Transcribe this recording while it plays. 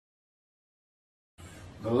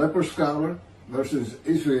The leper scholar versus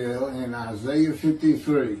Israel in Isaiah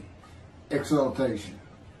 53, exaltation.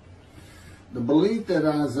 The belief that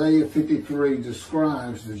Isaiah 53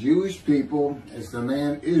 describes the Jewish people as the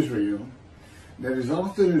man Israel, that is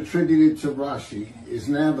often attributed to Rashi, is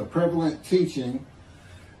now the prevalent teaching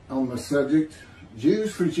on the subject.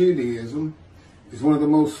 Jews for Judaism is one of the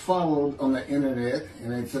most followed on the internet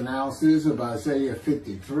in its analysis of Isaiah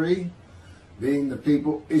 53, being the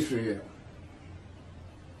people Israel.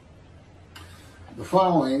 The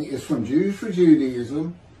following is from Jews for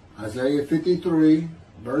Judaism, Isaiah 53,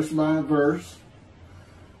 verse by verse.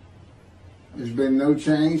 There's been no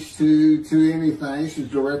change to anything. This is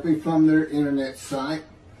directly from their internet site,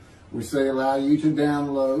 which they allow you to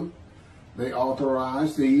download. They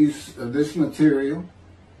authorize the use of this material.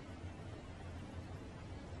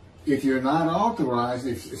 If you're not authorized,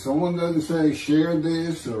 if someone doesn't say share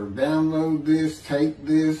this or download this, take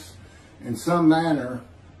this, in some manner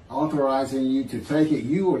authorizing you to take it,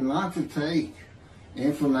 you are not to take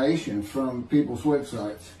information from people's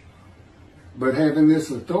websites. But having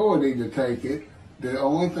this authority to take it, the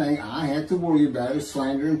only thing I have to worry about is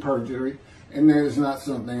slander and perjury, and that is not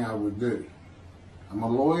something I would do. I'm a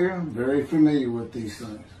lawyer, very familiar with these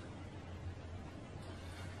things.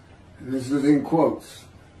 And this is in quotes.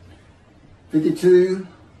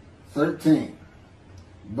 52:13.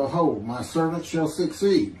 Behold, my servant shall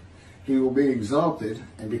succeed. He will be exalted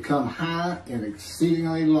and become high and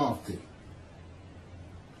exceedingly lofty.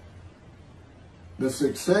 The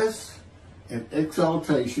success and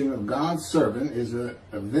exaltation of God's servant is an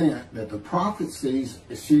event that the prophet sees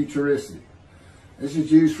as futuristic. This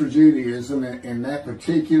is used for Judaism, and that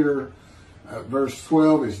particular verse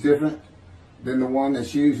 12 is different than the one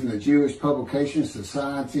that's used in the Jewish Publication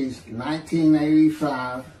Society's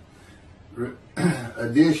 1985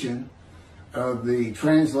 edition of the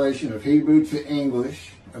translation of Hebrew to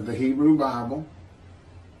English of the Hebrew Bible.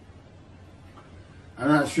 I'm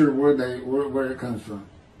not sure where it comes from.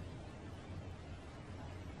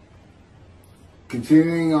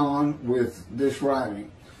 Continuing on with this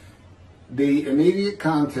writing, the immediate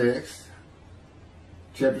context,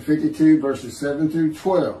 chapter 52, verses 7 through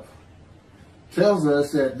 12, tells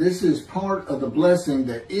us that this is part of the blessing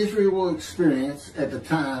that Israel will experience at the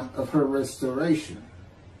time of her restoration.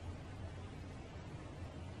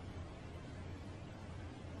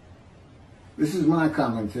 This is my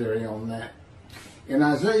commentary on that. In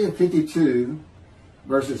Isaiah 52,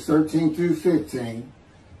 verses 13 through 15,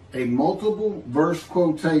 a multiple verse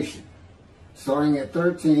quotation, starting at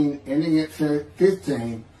 13, ending at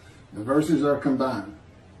 15, the verses are combined.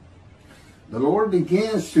 The Lord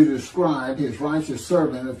begins to describe his righteous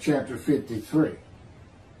servant of chapter 53.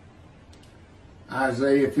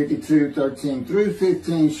 Isaiah 52, 13 through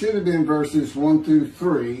 15 should have been verses 1 through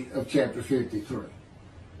 3 of chapter 53.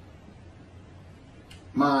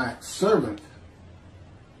 My servant,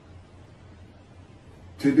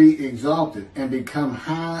 to be exalted and become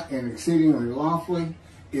high and exceedingly lofty,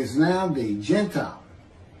 is now the Gentile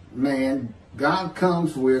man God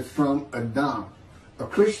comes with from Adam, a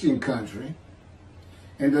Christian country,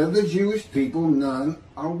 and of the Jewish people none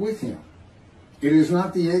are with him. It is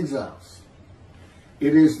not the exiles.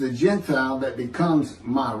 It is the Gentile that becomes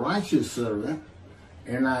my righteous servant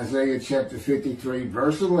in Isaiah chapter 53,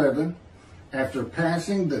 verse 11, after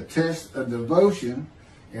passing the test of devotion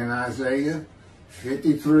in Isaiah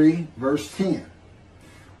 53, verse 10,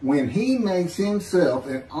 when he makes himself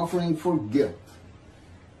an offering for guilt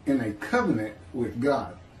in a covenant with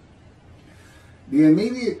God. The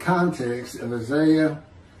immediate context of Isaiah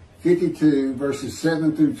 52, verses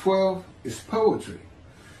 7 through 12 is poetry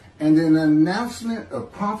and an announcement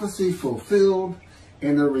of prophecy fulfilled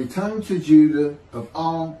in the return to Judah of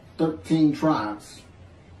all 13 tribes,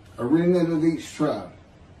 a remnant of each tribe,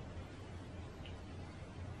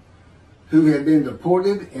 who had been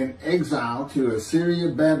deported in exile to Assyria,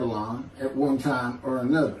 Babylon at one time or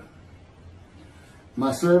another.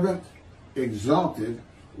 My servant, exalted,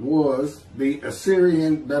 was the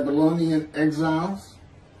Assyrian, Babylonian exiles,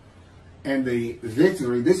 and the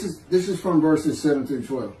victory, this is from verses 7 through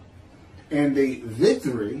 12, and the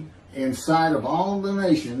victory in sight of all the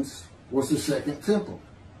nations was the second temple.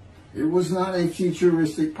 It was not a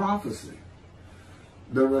futuristic prophecy.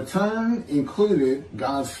 The return included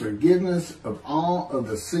God's forgiveness of all of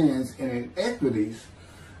the sins and inequities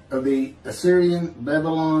of the Assyrian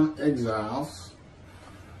Babylon exiles.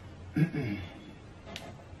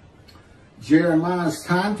 Jeremiah's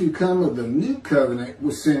time to come of the new covenant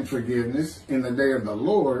with sin forgiveness in the day of the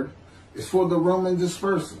Lord is for the Roman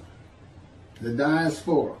dispersal, the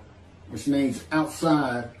diaspora, which means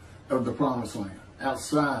outside of the promised land,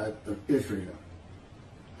 outside of Israel.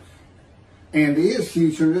 and is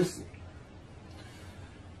futuristic.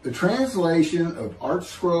 The translation of Art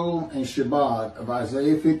Scroll and Shabbat of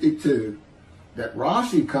Isaiah 52 that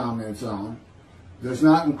Rashi comments on does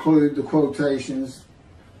not include the quotations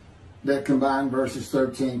that combine verses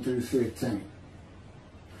 13 through 15.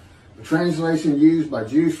 The translation used by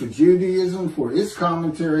Jews for Judaism for its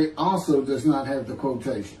commentary also does not have the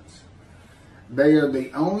quotations. They are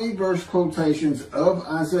the only verse quotations of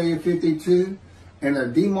Isaiah 52 and a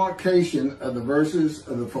demarcation of the verses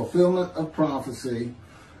of the fulfillment of prophecy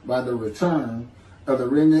by the return of the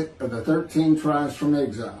remnant of the 13 tribes from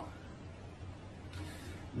exile.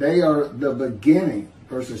 They are the beginning,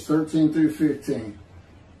 verses 13 through 15,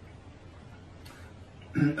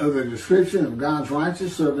 of the description of God's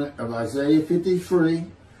righteous servant of Isaiah 53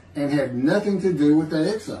 and had nothing to do with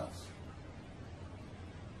the exiles.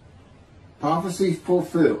 Prophecy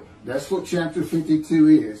fulfilled. That's what chapter 52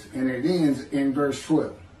 is, and it ends in verse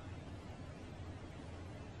 12.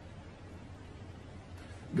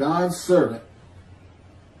 God's servant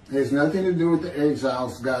has nothing to do with the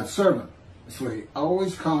exiles. God's servant. That's what he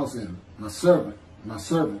always calls him. My servant. My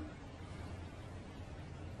servant.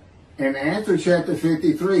 And after chapter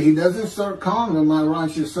 53, he doesn't start calling him my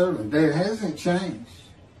righteous servant. That hasn't changed.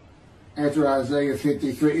 After Isaiah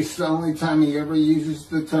 53, it's the only time he ever uses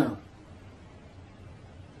the term.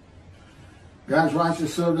 God's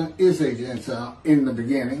righteous servant is a Gentile in the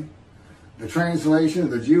beginning. The translation of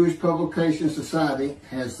the Jewish Publication Society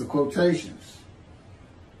has the quotations.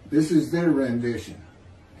 This is their rendition.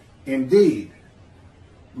 Indeed,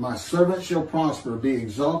 my servant shall prosper, be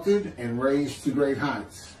exalted, and raised to great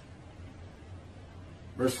heights.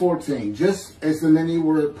 Verse 14, just as the many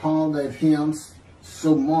were appalled at him,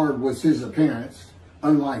 so marred was his appearance,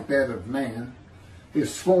 unlike that of man,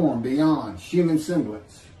 his form beyond human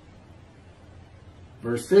semblance.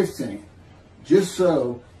 Verse 15, just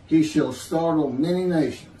so he shall startle many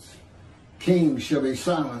nations. Kings shall be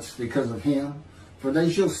silenced because of him, for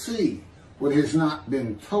they shall see what has not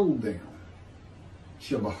been told them,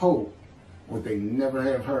 shall behold what they never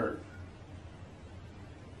have heard.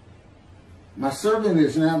 My servant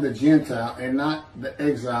is now the Gentile and not the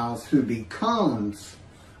exiles, who becomes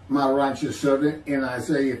my righteous servant in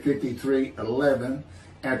Isaiah 53:11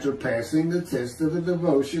 after passing the test of the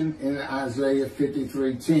devotion in Isaiah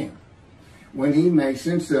 53:10. When he makes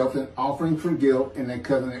himself an offering for guilt in a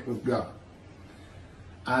covenant with God.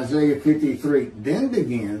 Isaiah 53 then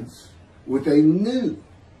begins with a new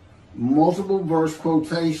multiple verse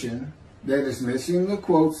quotation that is missing the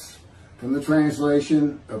quotes from the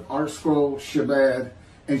translation of Art Scroll, Shabbat,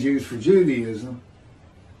 and Jews for Judaism.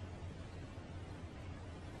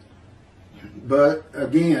 But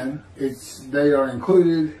again, they are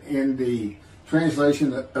included in the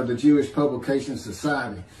translation of the Jewish Publication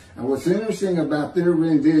Society. And what's interesting about their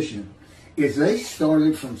rendition is they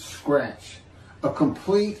started from scratch. A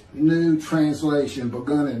complete new translation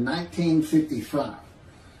begun in 1955.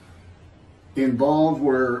 Involved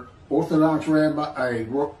were Orthodox rabbi,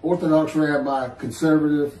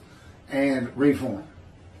 conservative, and reform,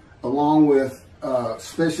 along with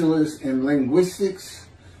specialists in linguistics,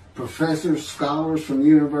 professors, scholars from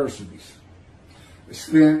universities.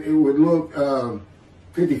 It would look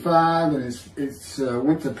 55, and it's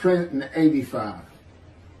went to print in 85.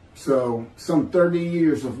 So some 30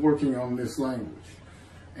 years of working on this language,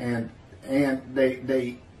 and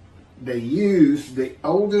they use the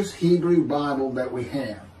oldest Hebrew Bible that we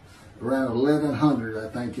have, around 1100, I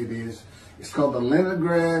think it is. It's called the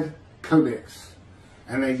Leningrad Codex,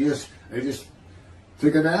 and they just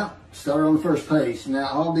took it out, started on the first page. Now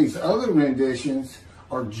all these other renditions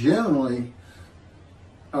are generally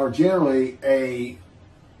a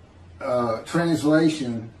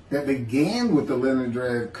translation that began with the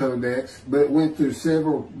Leningrad Codex, but went through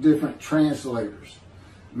several different translators,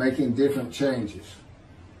 making different changes.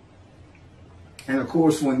 And of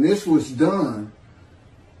course, when this was done,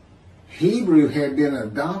 Hebrew had been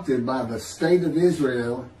adopted by the state of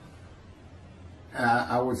Israel,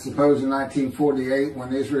 I would suppose in 1948,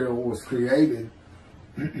 when Israel was created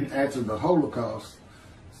after the Holocaust.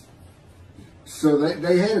 So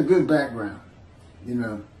they had a good background, you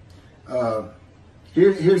know.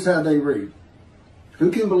 Here's how they read.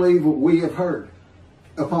 Who can believe what we have heard?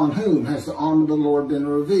 Upon whom has the arm of the Lord been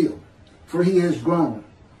revealed? For he has grown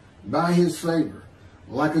by his favor,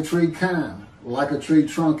 like a tree kind, like a tree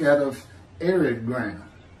trunk out of arid ground.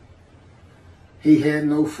 He had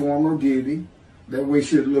no form or beauty, that we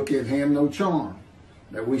should look at him, no charm,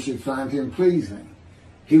 that we should find him pleasing.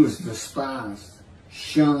 He was despised,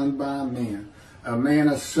 shunned by men, a man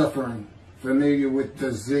of suffering, familiar with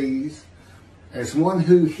disease, as one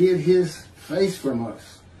who hid his face from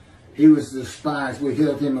us. He was despised. We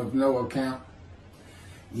held him of no account.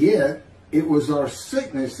 Yet it was our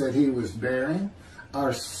sickness that he was bearing,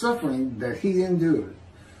 our suffering that he endured.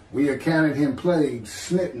 We accounted him plagued,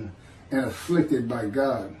 smitten, and afflicted by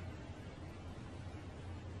God.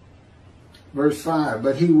 Verse 5,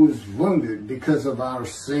 but he was wounded because of our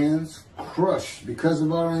sins, crushed because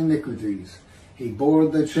of our iniquities. He bore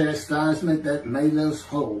the chastisement that made us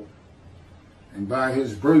whole, and by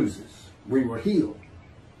his bruises we were healed.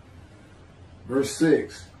 Verse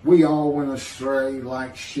 6, we all went astray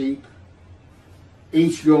like sheep,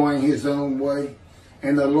 each going his own way,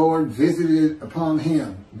 and the Lord visited upon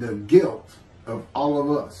him the guilt of all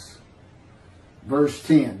of us. Verse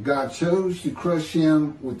 10, God chose to crush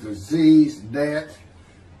him with disease that,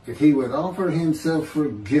 if he would offer himself for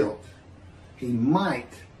guilt, he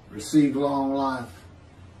might receive long life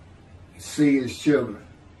and see his children.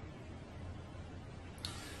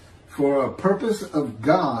 For a purpose of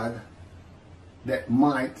God that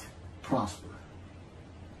might prosper.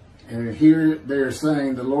 And here they're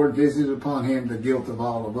saying the Lord visited upon him the guilt of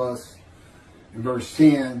all of us. In verse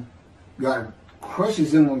 10, God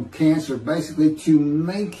crushes him with cancer basically to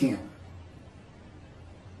make him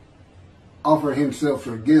offer himself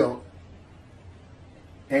for guilt.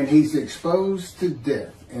 And he's exposed to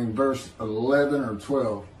death in verse 11 or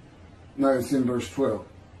 12. No, it's in verse 12.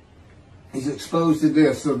 He's exposed to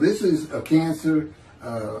death. So this is a cancer.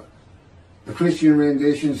 The Christian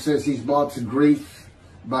rendition says he's brought to grief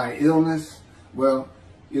by illness. Well,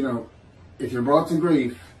 you know, if you're brought to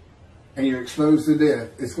grief and you're exposed to death,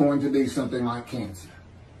 it's going to be something like cancer.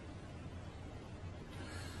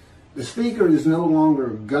 The speaker is no longer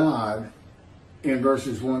God in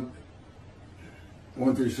verses 1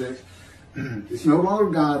 through 6. It's no longer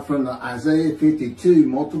God from the Isaiah 52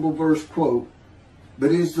 multiple verse quote,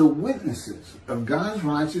 but is the witnesses of God's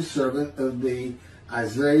righteous servant of the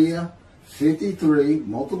Isaiah 53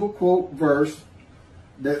 multiple quote verse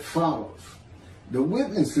that follows. The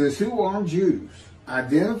witnesses, who are Jews,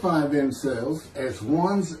 identify themselves as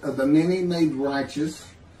ones of the many made righteous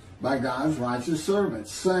by God's righteous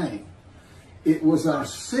servants, saying, it was our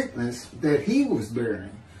sickness that he was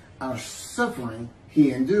bearing, our suffering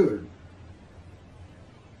he endured.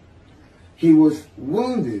 He was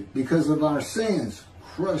wounded because of our sins,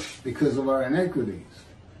 crushed because of our iniquities.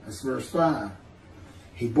 That's verse 5.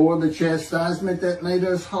 He bore the chastisement that made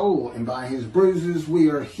us whole, and by his bruises we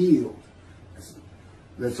are healed.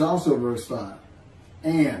 That's also verse 5.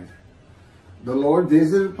 And the Lord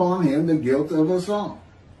visited upon him the guilt of us all.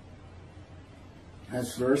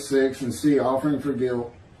 That's verse 6, and see offering for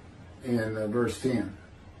guilt in verse 10.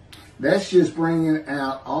 That's just bringing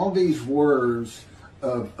out all these words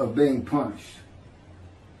of being punished.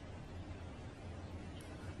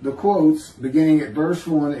 The quotes beginning at verse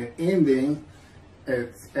 1 and ending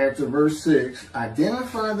after verse 6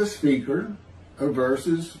 identify the speaker of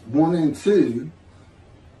verses 1 and 2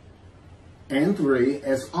 and 3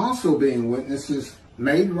 as also being witnesses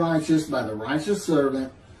made righteous by the righteous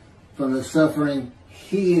servant from the suffering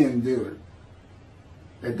he endured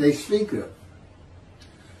that they speak of.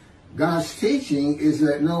 God's teaching is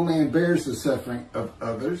that no man bears the suffering of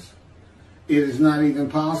others. It is not even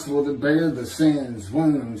possible to bear the sins,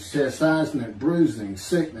 wounds, chastisement, bruising,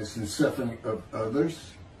 sickness, and suffering of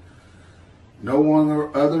others. No one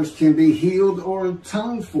or others can be healed or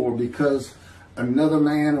atoned for because another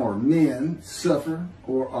man or men suffer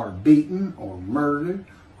or are beaten or murdered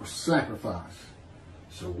or sacrificed.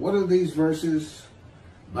 So what are these verses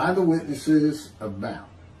by the witnesses about?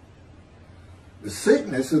 The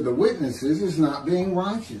sickness of the witnesses is not being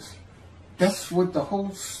righteous. That's what the whole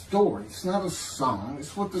story, it's not a song,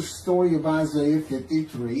 it's what the story of Isaiah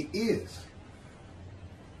 53 is.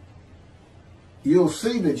 You'll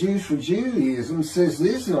see that Jews for Judaism says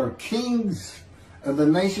these are kings of the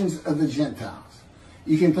nations of the Gentiles.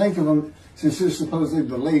 You can think of them, since they're supposedly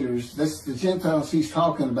the leaders, that's the Gentiles he's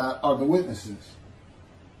talking about are the witnesses.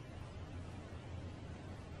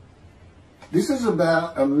 This is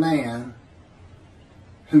about a man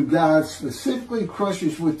who God specifically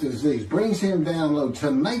crushes with disease, brings him down low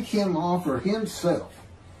to make him offer himself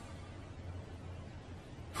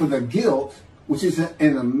for the guilt, which is an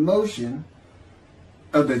emotion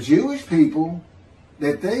of the Jewish people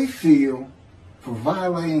that they feel for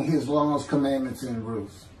violating his laws, commandments, and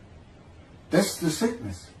rules. That's the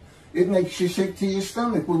sickness. It makes you sick to your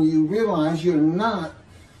stomach when you realize you're not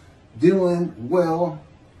doing well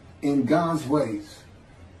in God's ways.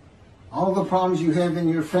 All the problems you have in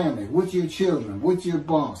your family, with your children, with your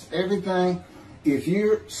boss, everything, if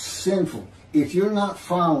you're sinful, if you're not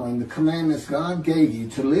following the commandments God gave you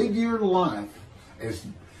to live your life as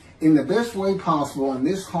in the best way possible in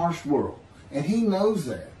this harsh world. And he knows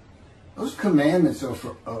that. Those commandments are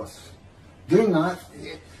for us. They're not,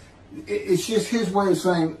 it's just his way of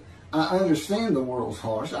saying, I understand the world's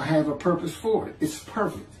harsh. I have a purpose for it. It's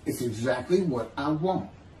perfect. It's exactly what I want.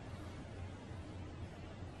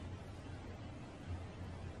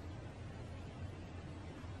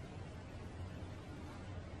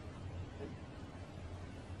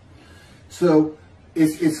 So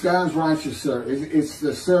it's God's righteous servant. It's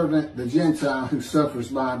the servant, the Gentile, who suffers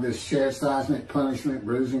by this chastisement, punishment,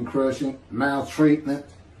 bruising, crushing, maltreatment,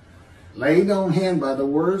 laid on him by the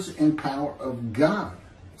words and power of God.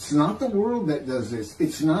 It's not the world that does this.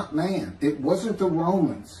 It's not man. It wasn't the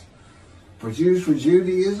Romans. For Jews, for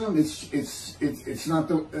Judaism, it's not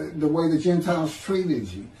the way the Gentiles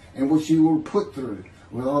treated you and what you were put through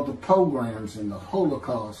with all the pogroms and the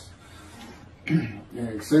Holocaust,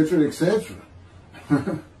 etc., etc.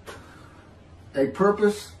 A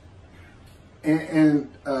purpose and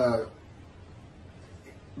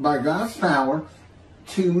by God's power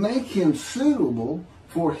to make him suitable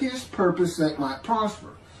for his purpose that might prosper.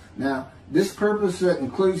 Now, this purpose that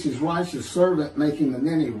includes his righteous servant making the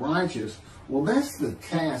many righteous, well, that's the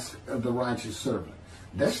task of the righteous servant.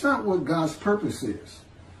 That's not what God's purpose is,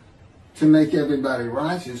 to make everybody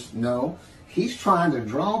righteous. No, he's trying to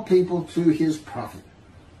draw people to his prophet,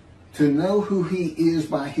 to know who he is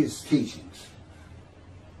by his teachings,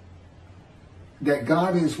 that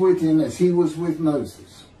God is with him as he was with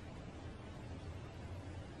Moses.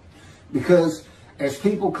 Because as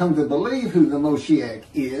people come to believe who the Moshiach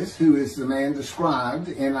is, who is the man described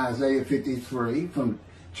in Isaiah 53 from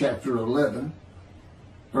chapter 11,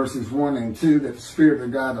 verses 1 and 2, that the Spirit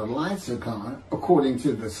of God alights upon, according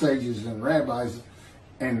to the sages and rabbis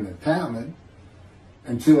and the Talmud,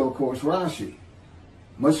 until, of course, Rashi,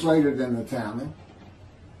 much later than the Talmud.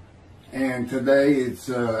 And today it's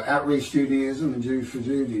outreach Judaism and Jews for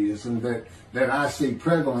Judaism that I see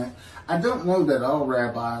prevalent. I don't know that all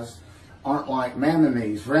rabbis aren't like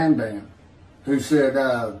Maimonides, Rambam, who said,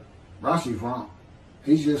 Rashi's wrong.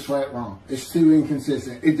 He's just flat wrong. It's too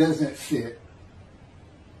inconsistent. It doesn't fit.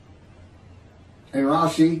 And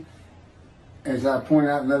Rashi, as I point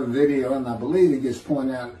out in another video, and I believe it gets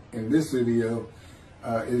pointed out in this video,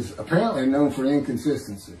 is apparently known for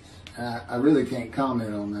inconsistencies. I really can't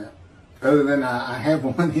comment on that, other than I have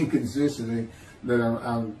one inconsistency that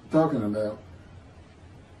I'm talking about.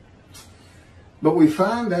 But we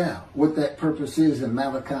find out what that purpose is in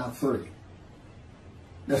Malachi 3.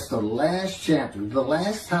 That's the last chapter, the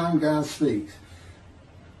last time God speaks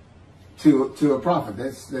to a prophet.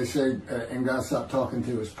 They say, and God stopped talking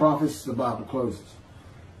to his prophets, the Bible closes.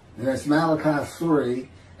 And that's Malachi 3,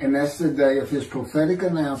 and that's the day of his prophetic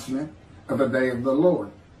announcement of a day of the Lord.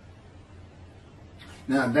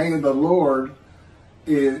 Now, day of the Lord,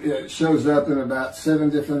 it shows up in about 7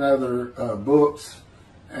 different other books.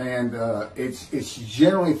 And it's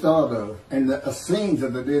generally thought of, and the Essenes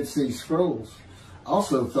of the Dead Sea Scrolls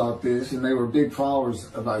also thought this, and they were big followers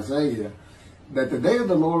of Isaiah, that the day of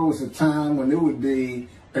the Lord was a time when there would be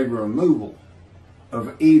a removal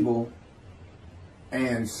of evil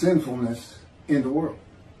and sinfulness in the world,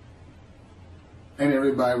 and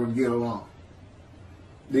everybody would get along.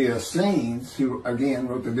 The Essenes, who again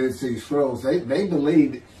wrote the Dead Sea Scrolls, they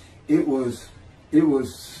believed it was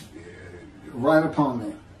right upon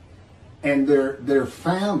them. And their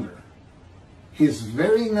founder, his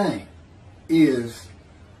very name, is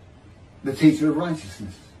the teacher of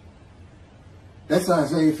righteousness. That's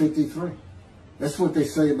Isaiah 53. That's what they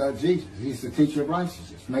say about Jesus. He's the teacher of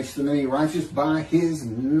righteousness. Makes the many righteous by his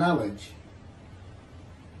knowledge,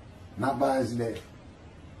 not by his death.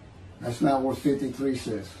 That's not what 53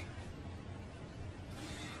 says.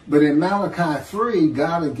 But in Malachi 3,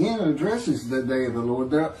 God again addresses the day of the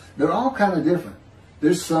Lord. They're all kind of different.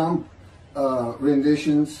 There's some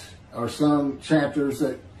renditions or some chapters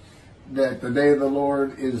that the day of the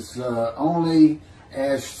Lord is only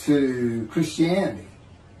as to Christianity,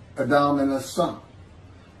 adament,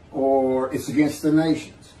 or it's against the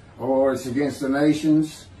nations, or it's against the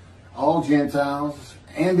nations, all Gentiles,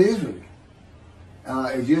 and Israel.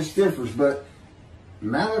 It just differs, but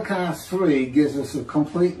Malachi 3 gives us a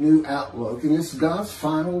complete new outlook, and it's God's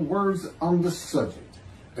final words on the subject.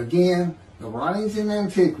 Again, the writings in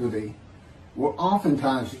antiquity were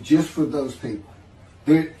oftentimes just for those people.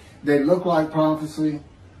 They look like prophecy,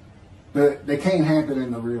 but they can't happen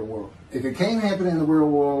in the real world. If it can't happen in the real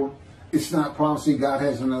world, it's not prophecy. God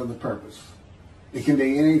has another purpose. It can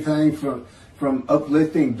be anything from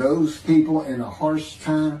uplifting those people in a harsh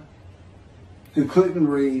time who couldn't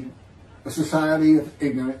read, a society of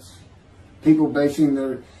ignorance, people basing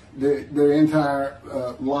their entire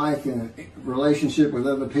life and relationship with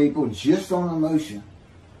other people just on emotion.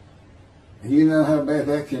 You know how bad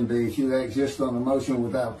that can be if you act just on emotion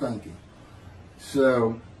without thinking.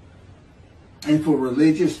 So, and for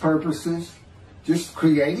religious purposes, just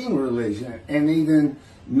creating religion and even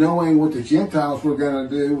knowing what the Gentiles were going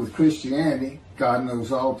to do with Christianity, God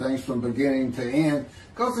knows all things from beginning to end,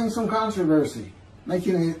 causing some controversy,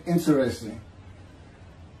 making it interesting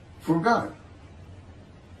for God.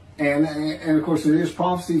 And of course it is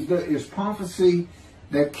prophecy, but it's prophecy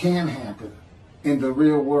that can happen in the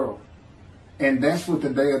real world. And that's what the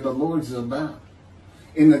day of the Lord is about.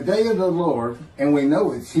 In the day of the Lord, and we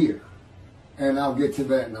know it's here, and I'll get to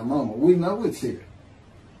that in a moment, we know it's here.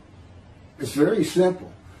 It's very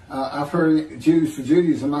simple. I've heard Jews for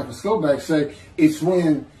Judaism, Michael Skolback, say it's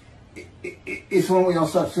when we all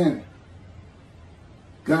stop sinning.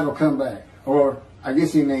 God will come back. Or I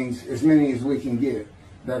guess he means as many as we can get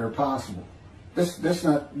that are possible. That's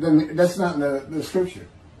not in the scripture.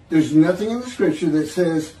 There's nothing in the scripture that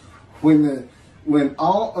says when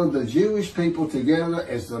all of the Jewish people together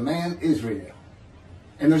as the man Israel,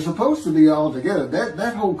 and they're supposed to be all together.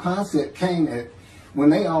 That whole concept came at when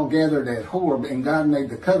they all gathered at Horeb and God made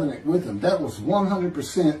the covenant with them. That was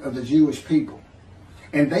 100% of the Jewish people,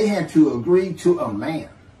 and they had to agree to a man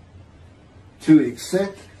to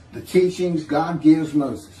accept the teachings God gives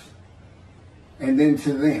Moses, and then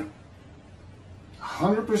to them,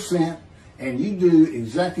 100%, and you do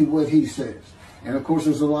exactly what he says. And of course,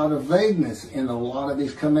 there's a lot of vagueness in a lot of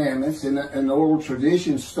these commandments, and the oral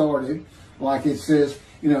tradition started, like it says,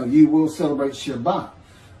 you will celebrate Shabbat.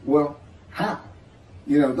 Well, how?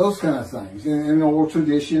 Those kind of things. And the oral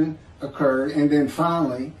tradition occurred, and then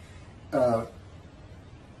finally,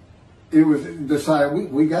 it was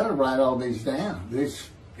decided we got to write all these down. There's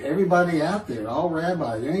everybody out there, all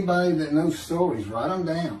rabbis, anybody that knows stories, write them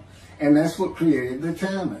down. And that's what created the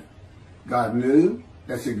Talmud. God knew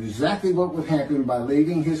that's exactly what would happen by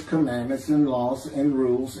leaving his commandments and laws and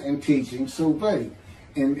rules and teachings so vague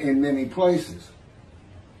in many places.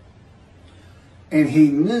 And he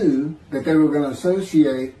knew that they were going to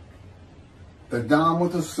associate Adam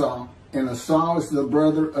with Esau, and Esau is the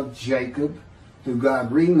brother of Jacob, who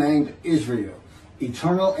God renamed Israel.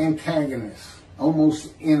 Eternal antagonists,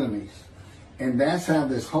 almost enemies. And that's how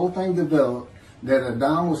this whole thing developed, that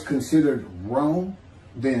Adam was considered Rome,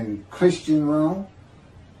 then Christian Rome.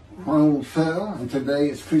 Rome fell, and today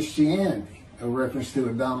it's Christianity, a reference to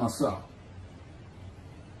Adam Esau.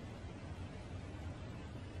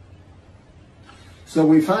 So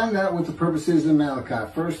we find out what the purpose is in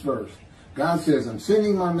Malachi, first verse. God says, I'm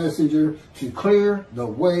sending my messenger to clear the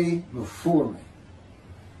way before me.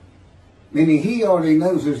 Meaning he already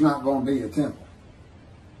knows there's not going to be a temple.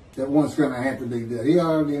 That one's going to have to be built. He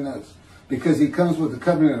already knows. Because he comes with a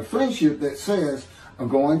covenant of friendship that says, I'm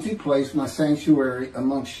going to place my sanctuary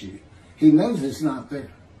amongst you. He knows it's not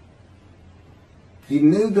there. He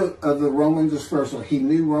knew of the Roman dispersal. He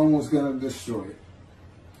knew Rome was going to destroy it.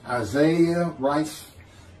 Isaiah writes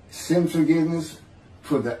sin forgiveness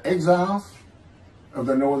for the exiles of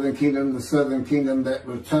the northern kingdom, the southern kingdom that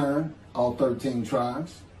return, all 13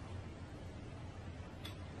 tribes.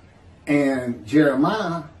 And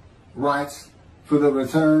Jeremiah writes for the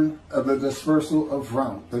return of the dispersal of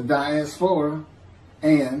Rome. The diaspora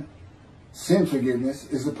and sin forgiveness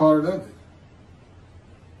is a part of it.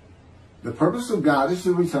 The purpose of God is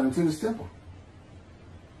to return to his temple.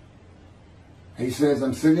 He says,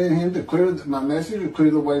 I'm sending him to clear my message, to clear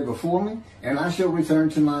the way before me, and I shall return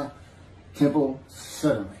to my temple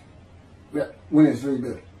suddenly, when it's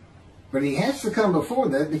rebuilt. But he has to come before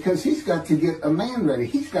that because he's got to get a man ready.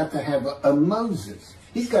 He's got to have a Moses.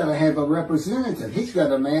 He's got to have a representative. He's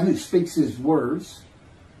got a man who speaks his words,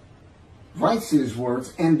 writes his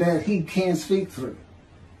words, and that he can speak through.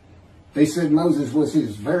 They said Moses was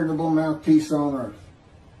his veritable mouthpiece on earth.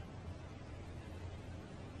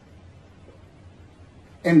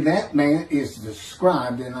 And that man is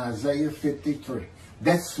described in Isaiah 53.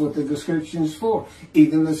 That's what the description is for.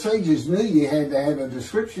 Even the sages knew you had to have a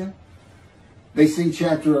description. They see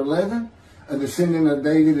chapter 11, a descendant of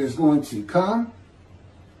David is going to come.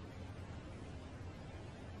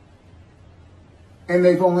 And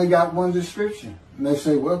they've only got one description. And they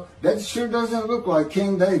say, well, that sure doesn't look like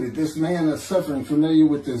King David, this man of suffering, familiar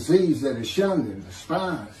with disease that is shunned and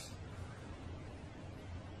despised,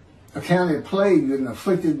 accounted plagued and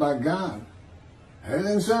afflicted by God. That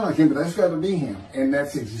doesn't sound like him, but that's got to be him. And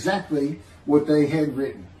that's exactly what they had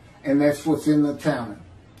written. And that's what's in the Talmud.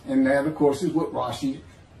 And that, of course, is what Rashi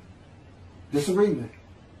disagreed with.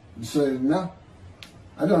 He said, no,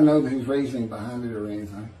 I don't know that he's reasoning behind it or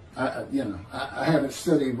anything. I haven't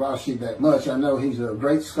studied Rashi that much. I know he's a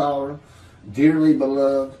great scholar, dearly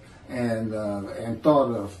beloved, and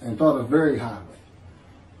thought of very highly.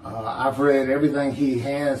 I've read everything he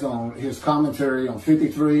has on his commentary on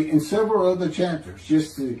 53 and several other chapters,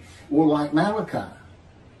 like Malachi.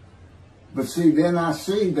 But see, then I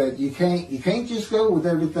see that you can't just go with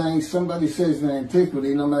everything somebody says in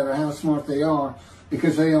antiquity, no matter how smart they are,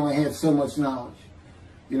 because they only had so much knowledge.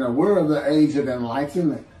 We're of the age of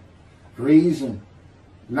enlightenment, reason,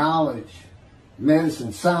 knowledge,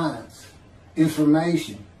 medicine, science,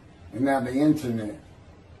 information, and now the internet.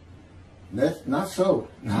 That's not so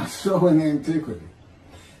in antiquity.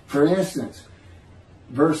 For instance,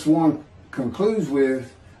 verse 1 concludes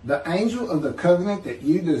with, the angel of the covenant that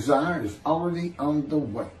you desire is already on the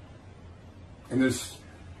way. And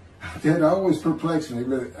that always perplexed me,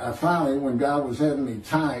 but I finally, when God was having me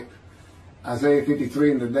type Isaiah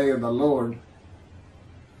 53 in the day of the Lord,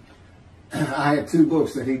 I had 2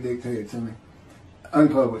 books that he dictated to me,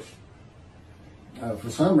 unpublished. For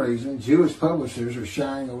some reason, Jewish publishers are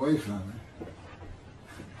shying away from it.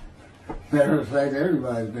 Matter of fact,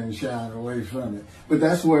 everybody's been shying away from it. But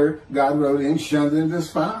that's where God wrote in, shunned and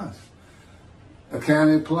despised.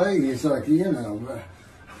 Accounted plague. It's like, we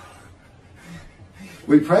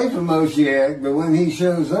pray for Moshiach, but when he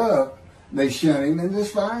shows up, they shun him and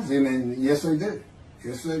despise him. And yes, they do.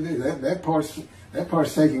 Yes, they do. That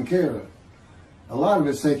part's taken care of. A lot of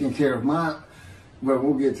it's taken care of. But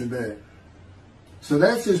we'll get to that. So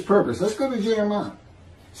that's his purpose. Let's go to Jeremiah.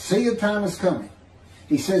 See, a time is coming.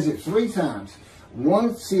 He says it 3 times.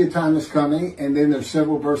 One, see, a time is coming, and then there's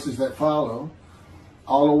several verses that follow,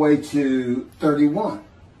 all the way to 31.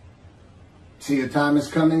 See, a time is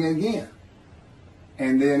coming again.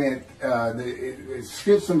 And then it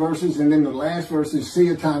skips some verses, and then the last verse is, see,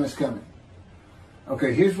 a time is coming.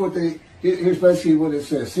 Okay, here's basically what it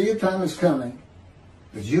says. See, a time is coming,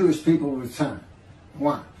 the Jewish people will return.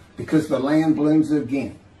 Why? Because the land blooms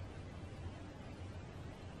again.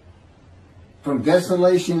 From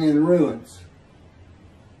desolation and ruins.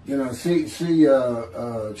 See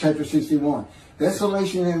chapter 61.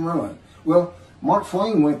 Desolation and ruin. Well, Mark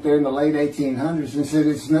Twain went there in the late 1800s and said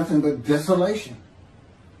it's nothing but desolation.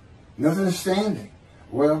 Nothing standing.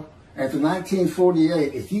 Well, after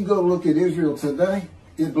 1948, if you go look at Israel today,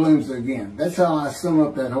 it blooms again. That's how I sum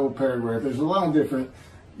up that whole paragraph. There's a lot of different,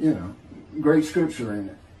 great scripture in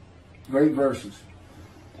it. Great verses.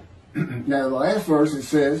 Now, the last verse, it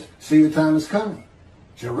says, see, the time is coming.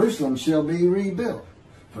 Jerusalem shall be rebuilt.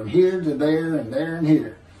 From here to there and there and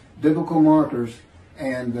here. Biblical markers.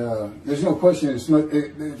 And there's no question,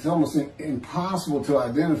 it's almost impossible to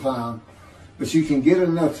identify them. But you can get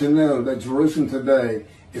enough to know that Jerusalem today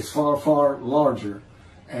is far, far larger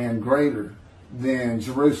and greater than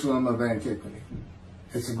Jerusalem of antiquity.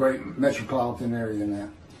 It's a great metropolitan area now.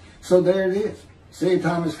 So there it is. See, a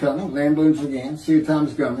time is coming. Land blooms again. See, a time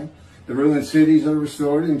is coming. The ruined cities are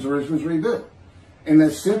restored and Jerusalem is rebuilt. And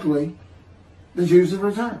that's simply the Jews have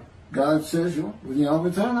returned. God says, when y'all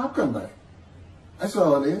return, I'll come back. That's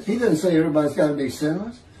all it is. He doesn't say everybody's got to be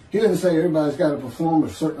sinless. He doesn't say everybody's got to perform a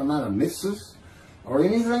certain amount of mitzvahs or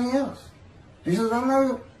anything else. He says,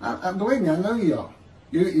 believe me, I know y'all.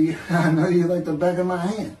 I know you like the back of my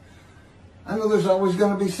hand. I know there's always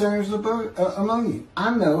going to be sinners among you. I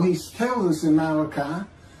know he tells us in Malachi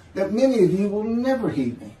that many of you will never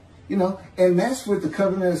heed me. And that's with the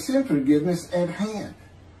covenant of sin forgiveness at hand.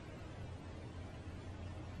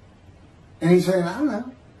 And he's saying, I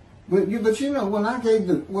know. But when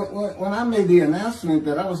I made the announcement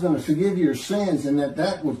that I was going to forgive your sins and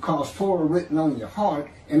that would cause Torah written on your heart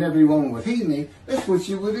and everyone would heed me, that's what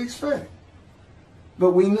you would expect.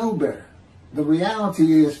 But we know better. The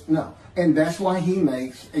reality is, no. And that's why he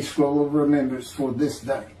makes a scroll of remembrance for this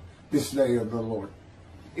day of the Lord.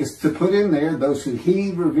 It's to put in there those who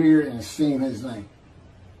heed, revere, and esteem his name.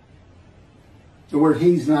 The word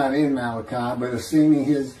he's not in Malachi, but esteeming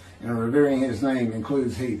his and revering his name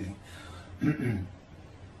includes heeding.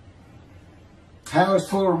 How is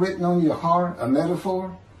Torah written on your heart? A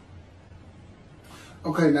metaphor?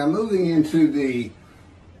 Okay, now moving into the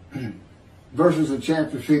verses of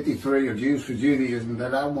chapter 53 of Jews for Judaism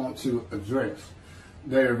that I want to address.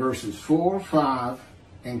 They are verses 4, 5,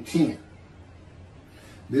 and 10.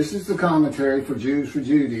 This is the commentary for Jews for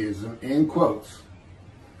Judaism, in quotes.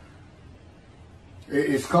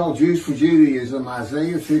 It's called Jews for Judaism,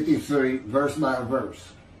 Isaiah 53, verse by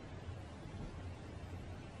verse.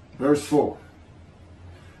 Verse 4.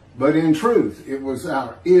 But in truth, it was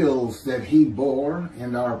our ills that he bore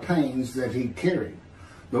and our pains that he carried.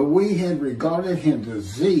 But we had regarded him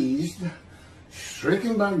diseased,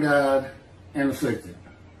 stricken by God, and afflicted.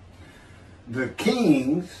 the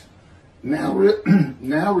kings now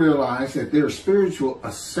realize that their spiritual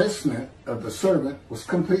assessment of the servant was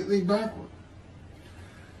completely backward.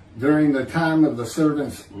 During the time of the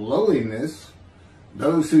servant's lowliness,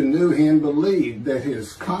 those who knew him believed that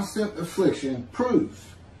his constant affliction proves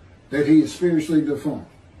that he is spiritually deformed.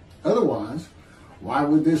 Otherwise, why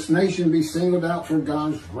would this nation be singled out for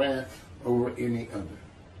God's wrath over any other?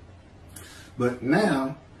 But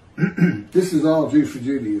now, this is all due for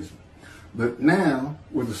Judaism. But now,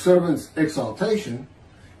 with the servant's exaltation,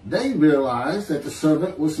 they realized that the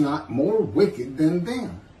servant was not more wicked than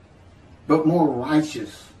them, but more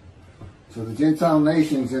righteous. So the Gentile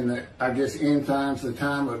nations in the, I guess, end times, the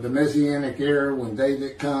time of the Messianic era when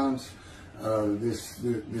David comes,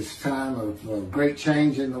 this time of great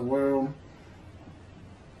change in the world,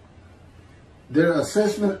 their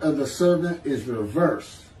assessment of the servant is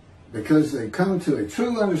reversed because they come to a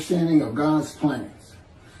true understanding of God's plans.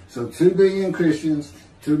 So 2 billion Christians,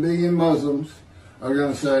 2 billion Muslims are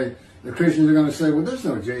going to say, the Christians are going to say, well, there's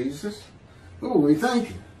no Jesus. Oh, we thank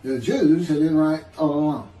you. The Jews have been right all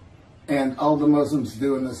along. And all the Muslims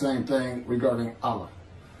doing the same thing regarding Allah.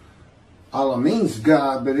 Allah means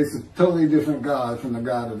God, but it's a totally different God from the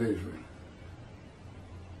God of Israel.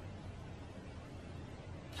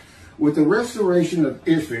 With the restoration of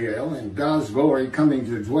Israel and God's glory coming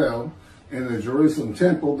to dwell in the Jerusalem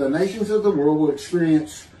temple, the nations of the world will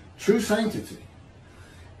experience true sanctity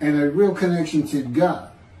and a real connection to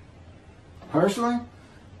God. Personally,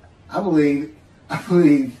 I believe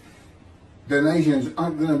the nations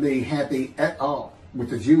aren't going to be happy at all with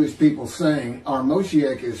the Jewish people saying, our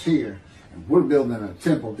Moshiach is here and we're building a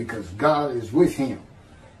temple because God is with him.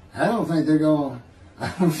 I don't think they're going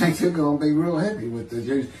to be real happy with the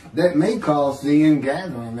Jews. That may cause the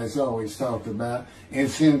ingathering that's always talked about and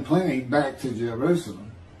send plenty back to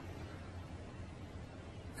Jerusalem,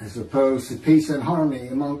 as opposed to peace and harmony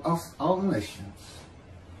among all nations.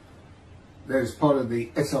 That is part of the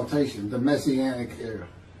exaltation, the Messianic era.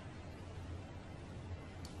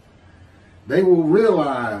 They will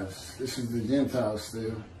realize, this is the Gentiles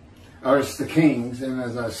still, or it's the kings, and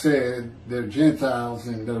as I said, they're Gentiles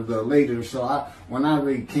and they're the leaders. So when I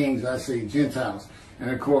read kings, I see Gentiles. And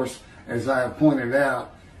of course, as I have pointed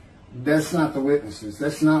out, that's not the witnesses.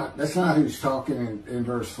 That's not who's talking in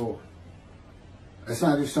verse 4. That's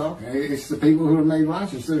not who's talking. It's the people who are made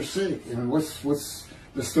righteous. They're sick. And what's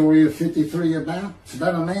the story of 53 about? It's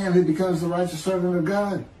about a man who becomes the righteous servant of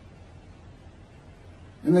God.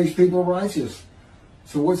 And these people are righteous.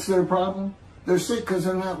 So what's their problem? They're sick because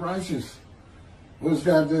they're not righteous. What does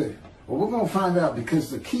God do? Well, we're going to find out,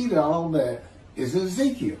 because the key to all that is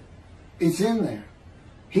Ezekiel. It's in there.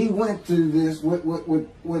 He went through this,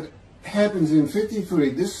 what happens in 53,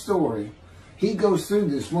 this story, he goes through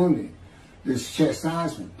this wounding, this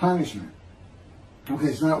chastisement, punishment. Okay,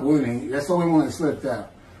 it's not wounding. That's the only one that's left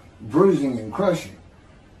out. Bruising and crushing.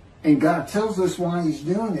 And God tells us why he's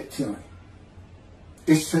doing it to him.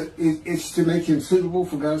 It's to make him suitable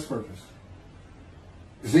for God's purpose.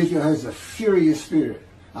 Ezekiel has a furious spirit.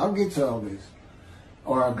 I'll get to all this.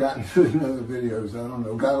 Or I've gotten to it in other videos. I don't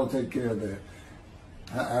know. God will take care of that.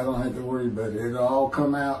 I don't have to worry about it. It'll all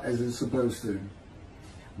come out as it's supposed to.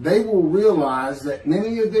 They will realize that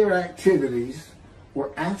many of their activities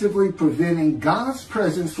were actively preventing God's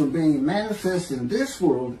presence from being manifest in this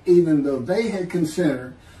world, even though they had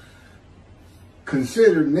considered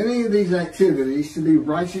many of these activities to be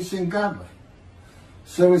righteous and godly.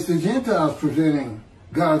 So it's the Gentiles preventing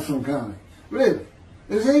God from coming. Really?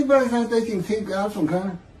 Does anybody think they can keep God from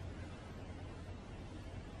coming?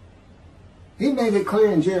 He made it clear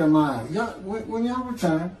in Jeremiah. When y'all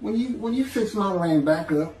return, when you fix my land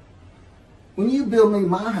back up, when you build me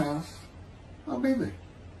my house, I'll be there.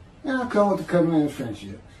 And I'll come with the covenant of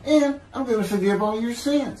friendship. And I'm going to forgive all your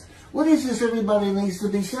sins. What is this everybody needs to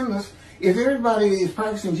be sinless? If everybody is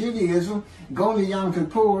practicing Judaism, going to Yom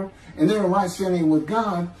Kippur, and they're in right standing with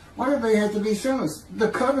God, why do they have to be sinless? The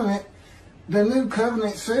covenant, the new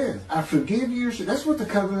covenant says, I forgive your sins. That's what the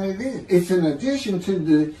covenant is. It's an addition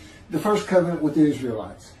to the first covenant with the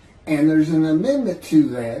Israelites. And there's an amendment to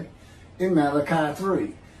that in Malachi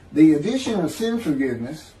 3. The addition of sin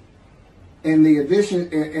forgiveness and the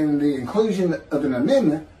addition and the inclusion of an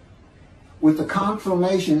amendment with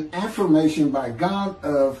the affirmation by God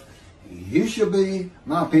of, you shall be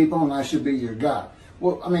my people and I shall be your God.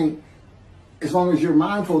 Well, I mean, as long as you're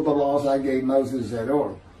mindful of the laws I gave Moses at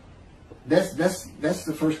order. That's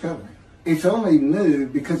the first covenant. It's only new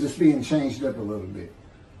because it's being changed up a little bit.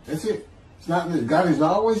 That's it. It's not new. God has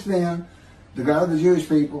always been the God of the Jewish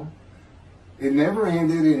people. It never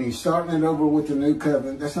ended, and he's starting it over with the new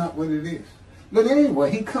covenant. That's not what it is. But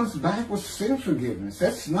anyway, he comes back with sin forgiveness.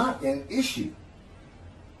 That's not an issue.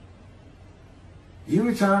 You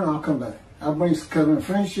return, I'll come back. I'll bring some covenant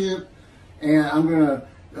friendship, and I'm going to,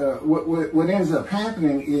 what ends up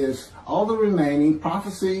happening is all the remaining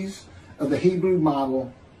prophecies of the Hebrew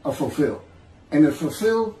Bible are fulfilled. And they're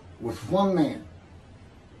fulfilled with one man,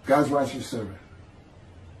 God's righteous servant.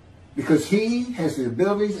 Because he has the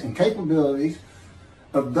abilities and capabilities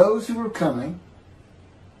of those who are coming,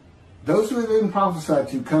 those who have been prophesied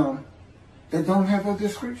to come, that don't have a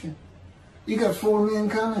description. You got 4 men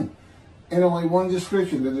coming, and only one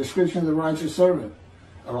description, the description of the righteous servant.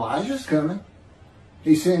 Elijah's coming.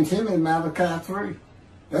 He sends him in Malachi 3.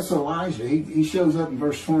 That's Elijah. He shows up in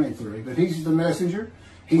verse 23. But he's the messenger.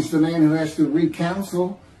 He's the man who has to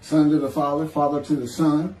recounsel son to the father, father to the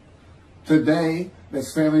son. Today,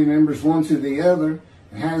 that's family members one to the other.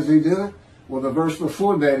 And how does he do it? Well, the verse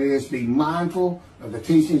before that is, be mindful of the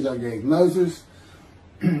teachings I gave Moses,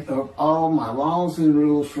 of all my laws and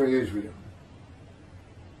rules for Israel.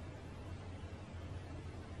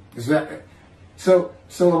 Is that so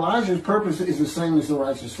Elijah's purpose is the same as the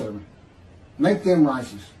righteous servant. Make them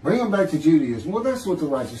righteous. Bring them back to Judaism. Well, that's what the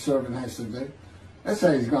righteous servant has to do. That's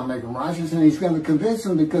how he's going to make them righteous. And he's going to convince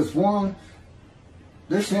them because, one,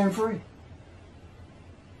 they're sin-free.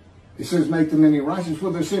 It says make them any righteous.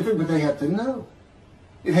 Well, they're sin-free, but they have to know.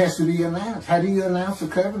 It has to be announced. How do you announce a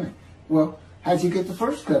covenant? Well, how'd you get the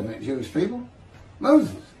first covenant, Jewish people?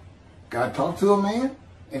 Moses. God talked to a man,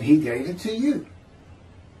 and he gave it to you.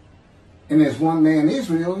 And as one man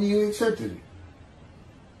Israel, you accepted it.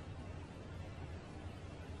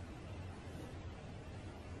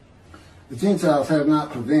 The Gentiles have not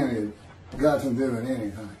prevented God from doing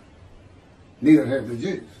anything. Neither have the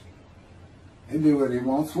Jews. He do what he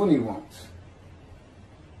wants when he wants.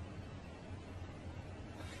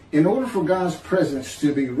 In order for God's presence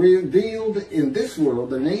to be revealed in this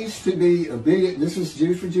world, there needs to be obedience. This is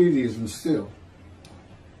Jews for Judaism still.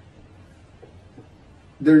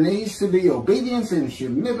 There needs to be obedience and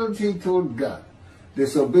humility toward God.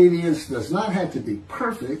 This obedience does not have to be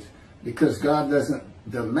perfect because God doesn't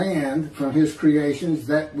demand from his creations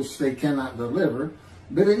that which they cannot deliver,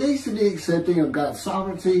 but it needs to be accepting of God's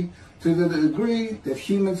sovereignty to the degree that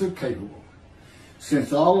humans are capable.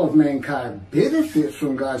 Since all of mankind benefits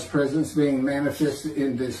from God's presence being manifested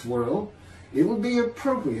in this world, it would be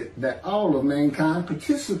appropriate that all of mankind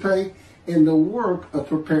participate in the work of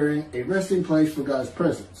preparing a resting place for God's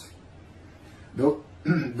presence.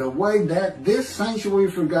 The way that this sanctuary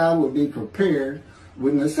for God would be prepared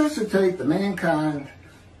would necessitate that mankind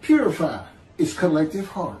purify its collective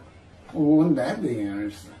heart. Well, wouldn't that be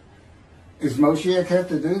interesting? Does Moshiach have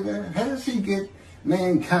to do that? How does he get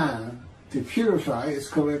mankind to purify its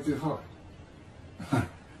collective heart?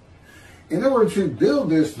 In order to build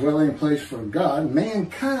this dwelling place for God,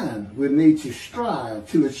 mankind would need to strive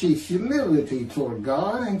to achieve humility toward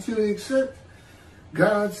God and to accept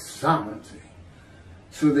God's sovereignty.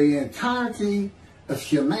 So the entirety of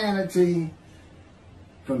humanity,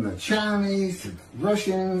 from the Chinese to the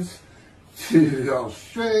Russians to the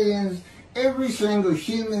Australians, every single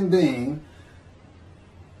human being,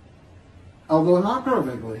 although not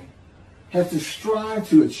perfectly, has to strive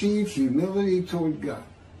to achieve humility toward God.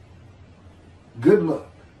 Good luck,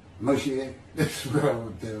 Moshiach. That's what I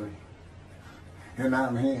would tell you. And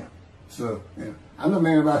I'm him. So, yeah. I'm the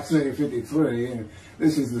man of Isaiah 53, and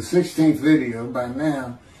this is the 16th video by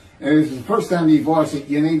now. And if it's the first time you've watched it,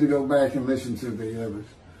 you need to go back and listen to the others.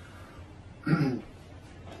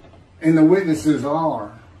 And the witnesses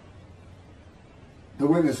are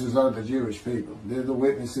the Jewish people. They're the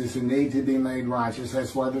witnesses who need to be made righteous.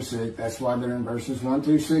 That's why they're sick. That's why they're in verses 1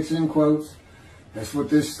 through 6 in quotes. That's what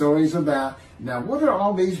this story is about. Now, what are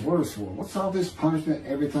all these words for? What's all this punishment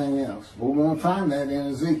and everything else? Well, we're going to find that in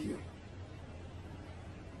Ezekiel.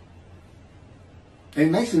 It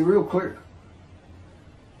makes it real clear.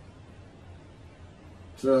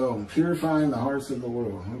 So, purifying the hearts of the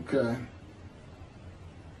world. Okay.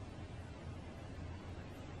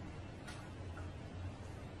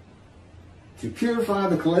 To purify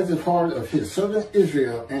the collective heart of his servant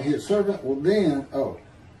Israel, and his servant will then,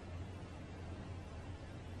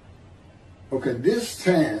 this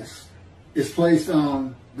task is placed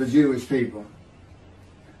on the Jewish people.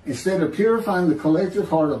 Instead of purifying the collective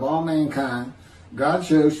heart of all mankind, God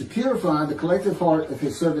chose to purify the collective heart of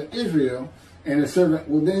his servant Israel, and his servant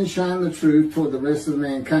will then shine the truth toward the rest of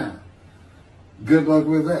mankind. Good luck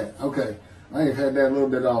with that. Okay, I have had that a little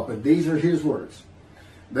bit off, but these are his words.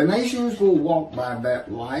 The nations will walk by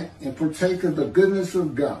that light and partake of the goodness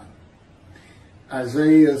of God.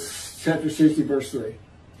 Isaiah chapter 60, verse 3.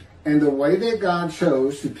 And the way that God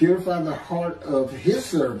chose to purify the heart of his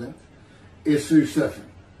servant is through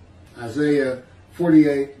suffering. Isaiah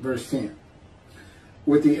 48, verse 10.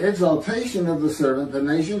 With the exaltation of the servant, the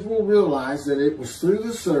nations will realize that it was through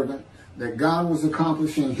the servant that God was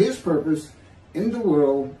accomplishing his purpose in the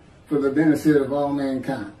world for the benefit of all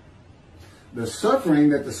mankind. The suffering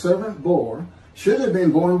that the servant bore should have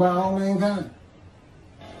been borne by all mankind.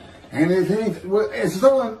 And if anything, as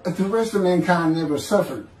though the rest of mankind never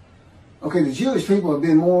suffered. Okay, the Jewish people have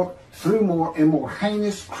been through more and more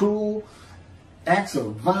heinous, cruel acts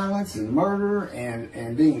of violence and murder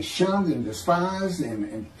and being shunned and despised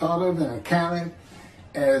and thought of and accounted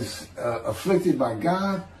as afflicted by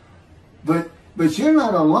God. But you're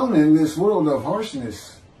not alone in this world of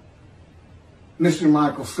harshness, Mr.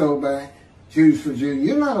 Michael Skoback, Jews for Jews.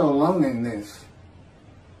 You're not alone in this.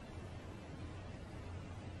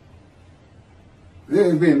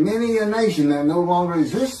 There's been many a nation that no longer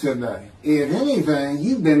exists today. If anything,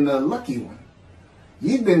 you've been the lucky one.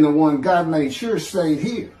 You've been the one God made sure stayed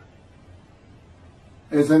here.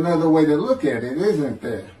 There's another way to look at it, isn't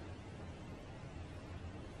there?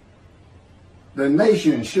 The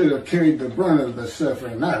nation should have carried the brunt of the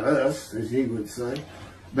suffering, not us, as he would say,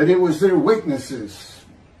 but it was their weaknesses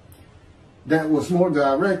that was more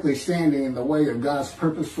directly standing in the way of God's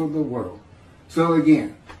purpose for the world. So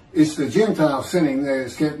again, it's the Gentile sinning that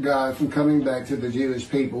has kept God from coming back to the Jewish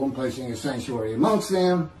people and placing a sanctuary amongst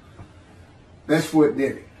them. That's what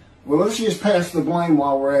did it. Well, let's just pass the blame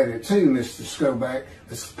while we're at it too, Mr. Skoback.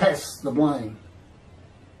 Let's pass the blame.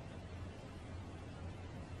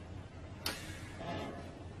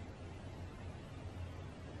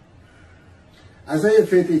 Isaiah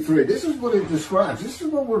 53, this is what it describes. This is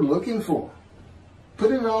what we're looking for.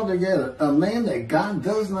 Put it all together. A man that God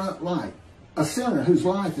does not like. A sinner whose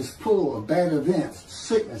life is full of bad events,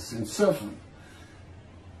 sickness, and suffering.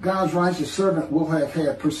 God's righteous servant will have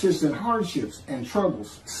had persistent hardships and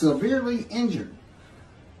troubles, severely injured,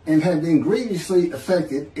 and have been grievously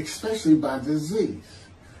affected, especially by disease,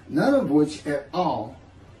 none of which at all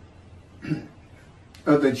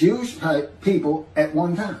of the Jewish people at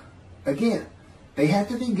one time. Again, they had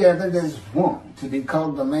to be gathered as one to be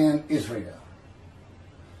called the man Israel.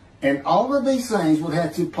 And all of these things would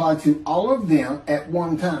have to apply to all of them at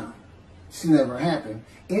one time. It's never happened.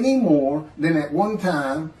 Any more than at one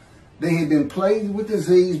time they had been plagued with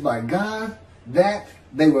disease by God that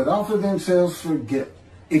they would offer themselves for guilt.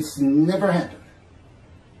 It's never happened.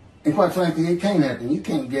 And quite frankly, it can't happen. You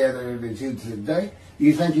can't gather the Jews today.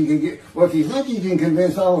 You think you can if you think you can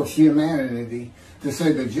convince all of humanity to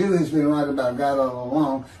say the Jew has been right about God all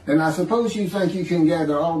along, then I suppose you think you can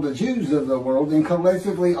gather all the Jews of the world and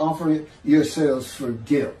collectively offer yourselves for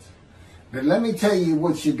guilt. But let me tell you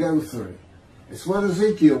what you go through. It's what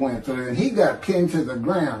Ezekiel went through, and he got pinned to the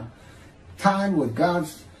ground, tied with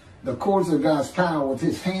the cords of God's power with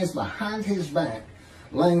his hands behind his back,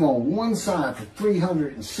 laying on one side for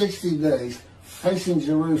 360 days, facing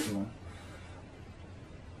Jerusalem.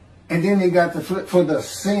 And then he got the flip for the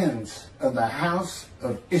sins of the house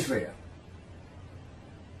of Israel.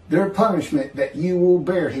 Their punishment that you will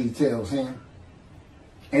bear, he tells him.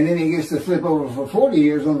 And then he gets to flip over for 40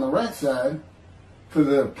 years on the right side for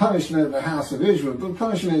the punishment of the house of Israel. But the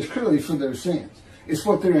punishment is clearly for their sins. It's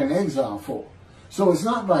what they're in exile for. So it's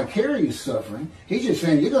not vicarious suffering. He's just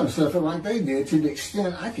saying you're going to suffer like they did to the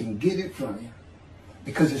extent I can get it from you.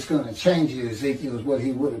 Because it's going to change you, Ezekiel, is what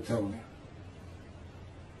he would have told him.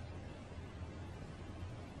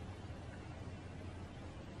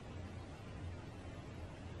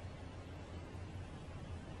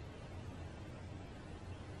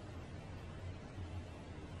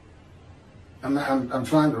 I'm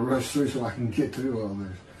trying to rush through so I can get through all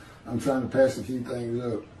this. I'm trying to pass a few things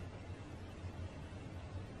up.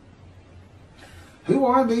 Who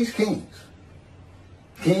are these kings?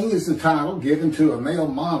 King is the title given to a male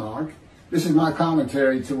monarch. This is my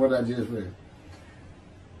commentary to what I just read.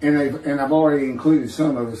 And I've already included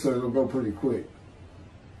some of it, so it'll go pretty quick.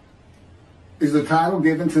 Is the title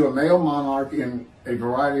given to a male monarch in a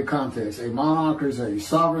variety of contexts. A monarch is a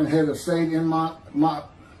sovereign head of state in monarchy.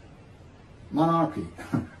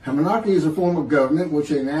 A monarchy is a form of government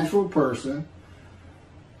which a natural person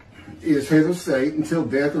is head of state until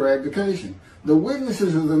death or abdication. The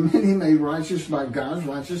witnesses of the many made righteous by God's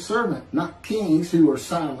righteous servant, not kings who were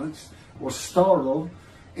silenced or startled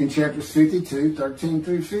in chapters 52, 13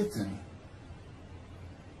 through 15.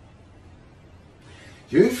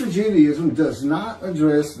 Jews for Judaism does not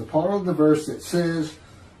address the part of the verse that says,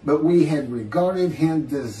 but we had regarded him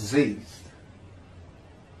diseased.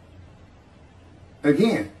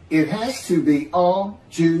 Again, it has to be all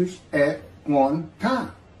Jews at one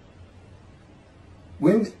time.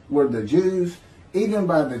 When were the Jews, even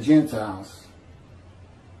by the Gentiles,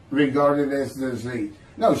 regarded as disease?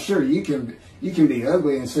 No, sure, you can be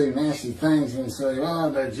ugly and say nasty things and say, oh,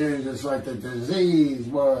 the Jews is like the disease,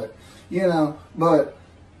 but, you know, but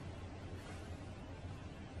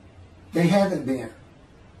they haven't been.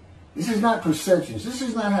 This is not perceptions. This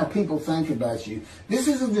is not how people think about you. This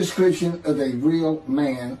is a description of a real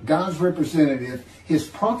man, God's representative, his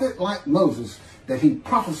prophet like Moses, that he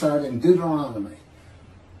prophesied in Deuteronomy.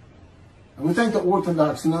 And we think the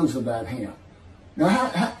Orthodox knows about him.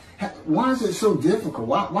 Now, why is it so difficult?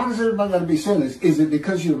 Why does everybody got to be saying this? Is it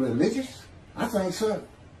because you're religious? I think so.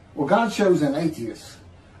 Well, God chose an atheist,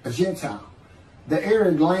 a Gentile. The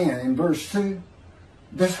arid land in verse 2,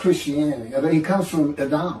 that's Christianity. He comes from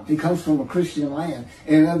Edom. He comes from a Christian land.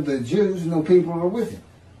 And of the Jews, no people are with him.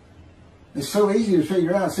 It's so easy to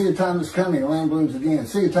figure out. See, a time is coming, the land blooms again.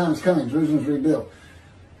 See, a time is coming, Jerusalem's rebuilt.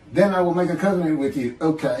 Then I will make a covenant with you.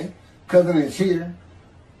 Okay, covenant's here.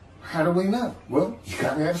 How do we know? Well, you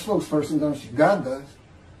got to have a spokesperson, don't you? God does.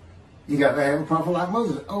 You got to have a prophet like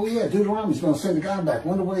Moses. Oh, yeah, Deuteronomy's going to send a guy back.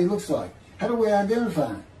 Wonder what he looks like. How do we identify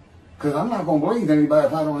him? Because I'm not going to believe anybody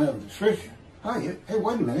if I don't have a description. Hey,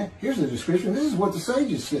 wait a minute. Here's the description. This is what the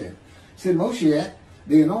sages said. It said Moshiach,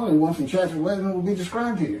 the anointed one from chapter 11, will be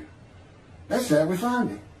described here. That's how we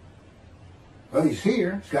find him. Well, he's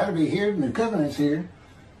here. He's got to be here. The new covenant's here.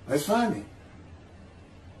 Let's find him.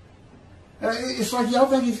 It's like y'all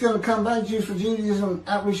think he's going to come back, Jews for Judaism,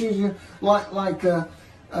 outreach Judaism,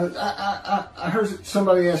 I heard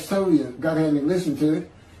somebody else told you, God had me listen to it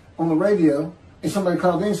on the radio, and somebody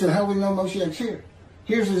called in and said, how do we know Moshiach's here?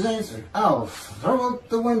 Here's his answer. I'll throw up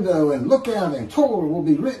the window and look out, and Torah will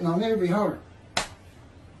be written on every heart.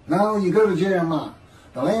 No, you go to Jeremiah.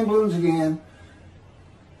 The land blooms again.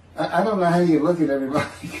 I don't know how you look at everybody.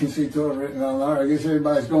 You can see Torah written on the heart. I guess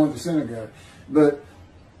everybody's going to synagogue. But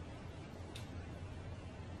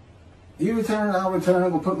you return, I'll return. I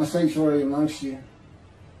will put my sanctuary amongst you.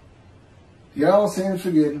 Y'all sins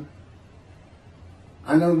forgiven.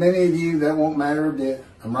 I know many of you that won't matter a bit.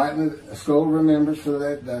 I'm writing a scroll of remembrance for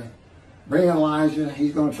that day. Bring Elijah.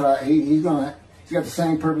 He's going to try. He's got the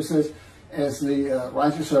same purposes as the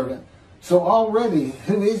righteous servant. So already,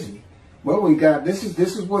 who is he? Well, we got this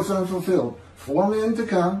is what's unfulfilled. 4 men to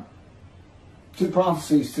come, 2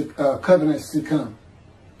 prophecies to covenants to come.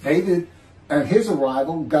 David, at his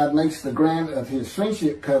arrival, God makes the grant of his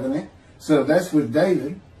friendship covenant. So that's with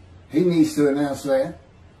David. He needs to announce that.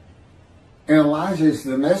 And Elijah is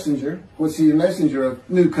the messenger. What's he the messenger of?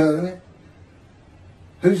 New covenant.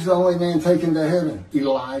 Who's the only man taken to heaven?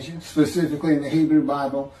 Elijah, specifically in the Hebrew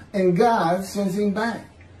Bible. And God sends him back.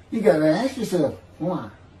 You got to ask yourself, why?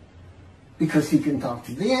 Because he can talk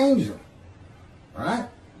to the angel. All right?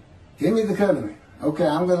 Give me the covenant. Okay,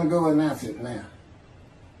 I'm going to go announce it now.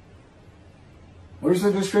 Where's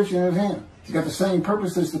the description of him? He's got the same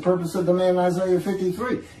purpose as the purpose of the man in Isaiah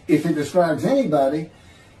 53. If it describes anybody,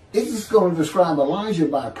 it's going to describe Elijah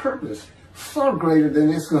by purpose far greater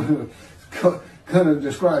than it's going to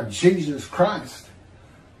describe Jesus Christ.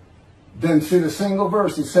 Doesn't fit a single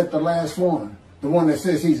verse except the last one, the one that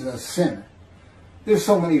says he's a sinner. There's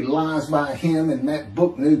so many lies by him in that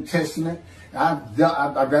book, New Testament. I've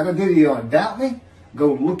got a video on it. Doubt me?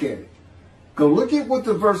 Go look at it. Go look at what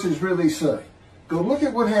the verses really say. Go look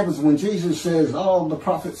at what happens when Jesus says, all the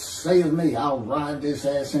prophets say of me, I'll ride this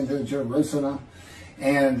ass into Jerusalem,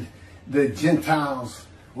 and the Gentiles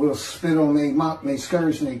will spit on me, mock me,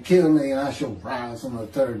 scourge me, kill me, and I shall rise on the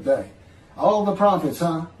 3rd day. All the prophets,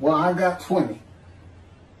 huh? Well, I got 20.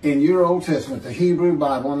 In your Old Testament, the Hebrew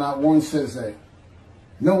Bible, not one says that.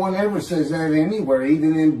 No one ever says that anywhere,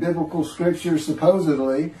 even in biblical scripture,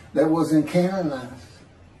 supposedly, that wasn't canonized.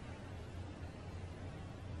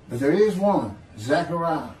 But there is one,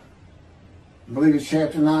 Zechariah. I believe it's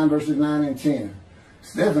chapter 9, verses 9 and 10.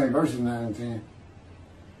 It's definitely verses 9 and 10.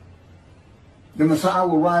 The Messiah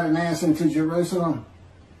will ride an ass into Jerusalem,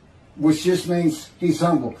 which just means he's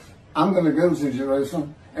humble. I'm going to go to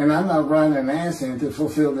Jerusalem, and I'm not riding an ass in to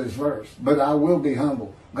fulfill this verse, but I will be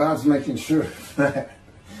humble. God's making sure that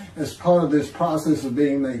as part of this process of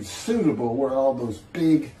being made suitable, where all those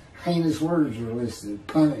big, heinous words are listed,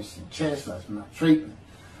 punished and chastisement, treatment,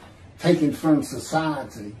 taken from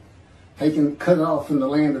society, cut off from the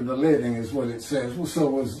land of the living is what it says. Well, so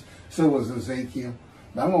was Ezekiel.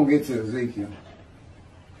 But I'm going to get to Ezekiel.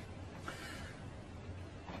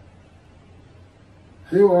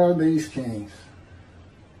 Who are these kings?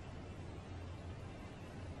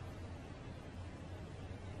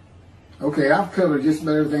 Okay, I've covered just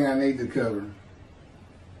about everything I need to cover.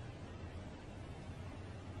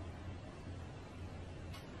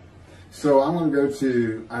 So I'm going to go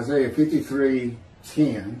to Isaiah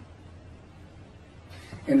 53:10.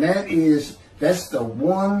 And that's the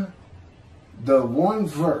one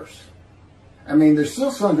verse. I mean, there's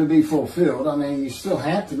still something to be fulfilled. I mean, you still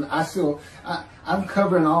have to, I'm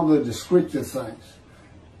covering all the descriptive things.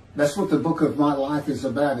 That's what the book of my life is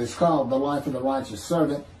about. It's called The Life of the Righteous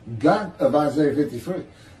Servant. God, of Isaiah 53.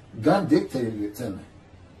 God dictated it to me.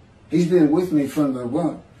 He's been with me from the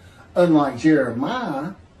womb. Unlike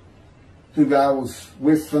Jeremiah, who God was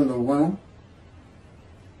with from the womb,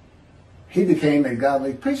 he became a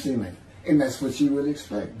godly priestly man. And that's what you would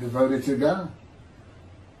expect, devoted to God.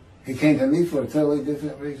 He came to me for a totally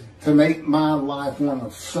different reason. To make my life one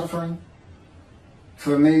of suffering,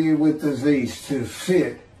 familiar with disease, to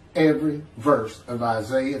fit every verse of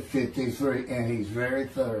Isaiah 53. And he's very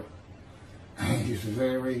thorough. He's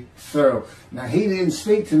very thorough. Now, he didn't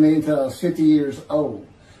speak to me until I was 50 years old.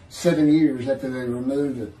 7 years after they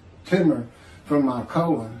removed a tumor from my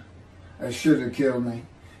colon that should have killed me,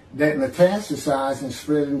 that metastasized and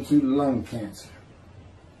spread into lung cancer.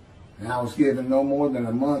 And I was given no more than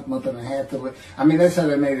a month and a half to live. I mean, that's how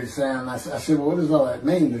they made it sound. I said, well, what does all that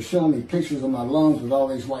mean? They're showing me pictures of my lungs with all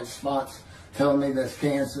these white spots, telling me that's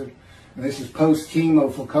cancer. And this is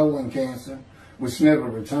post-chemo for colon cancer, which never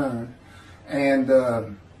returned. And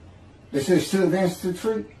they said, it's too advanced to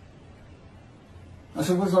treat. I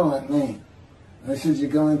said, what's all that mean? And they said, you're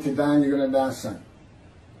going to die and you're going to die soon.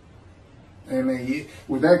 I mean,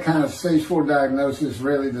 with that kind of stage 4 diagnosis,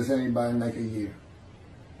 rarely does anybody make a year.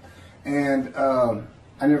 And I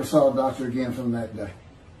never saw a doctor again from that day.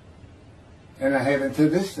 And I haven't to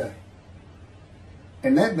this day.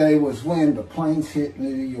 And that day was when the planes hit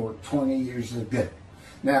New York 20 years ago.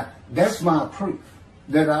 Now, that's my proof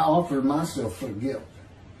that I offered myself for guilt.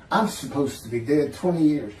 I'm supposed to be dead 20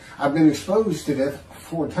 years. I've been exposed to death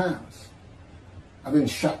 4 times. I've been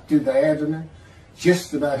shot through the abdomen.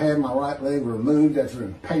 Just about had my right leg removed after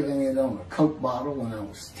impaling it on a Coke bottle when I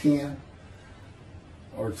was 10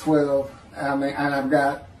 or 12. I mean, and I've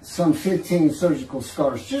got some 15 surgical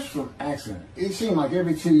scars just from accident. It seemed like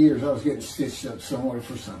every 2 years I was getting stitched up somewhere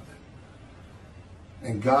for something.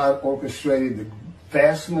 And God orchestrated the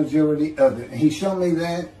vast majority of it. And he showed me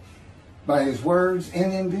that by his words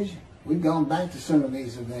and in vision. We've gone back to some of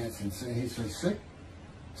these events and he said,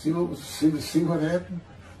 see what happened?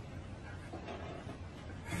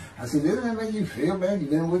 I said, didn't that make you feel bad?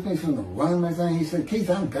 You've been with me from the womb and everything? He said, Keith,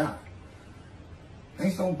 I'm God.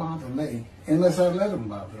 Things don't bother me unless I let them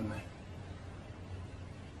bother me.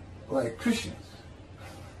 Like Christians.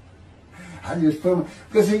 I just put him,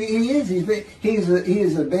 because he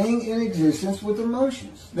is a being in existence with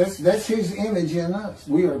emotions. That's his image in us.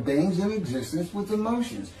 We are beings in existence with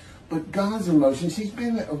emotions. But God's emotions, he's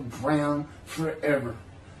been around forever.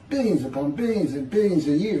 Billions upon billions and billions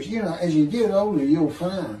of years. You know, as you get older, you'll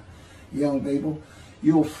find, young people,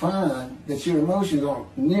 you'll find that your emotions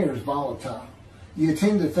aren't near as volatile. You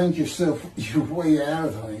tend to think yourself your way out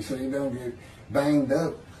of things so you don't get banged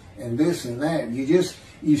up and this and that.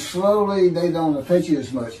 You slowly, they don't affect you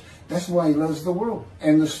as much. That's why he loves the world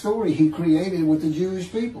and the story he created with the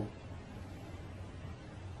Jewish people.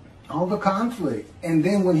 All the conflict. And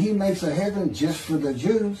then when he makes a heaven just for the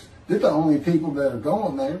Jews, they're the only people that are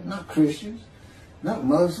going there, not Christians, not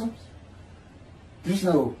Muslims. There's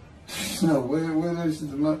no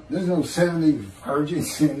 70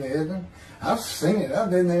 virgins in heaven. I've seen it. I've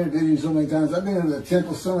been there in visions so many times. I've been in the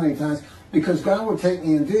temple so many times because God would take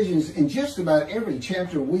me in visions in just about every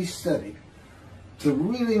chapter we studied to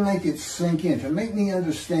really make it sink in, to make me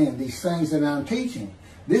understand these things that I'm teaching.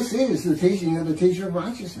 This is the teaching of the teacher of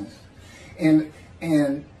righteousness. And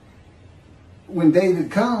when David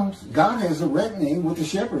comes, God has a reckoning with the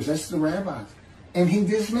shepherds. That's the rabbis. And he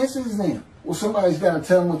dismisses them. Well, somebody's got to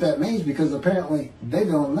tell them what that means because apparently they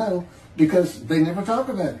don't know because they never talk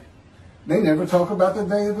about it. They never talk about the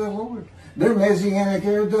day of the Lord. Their Messianic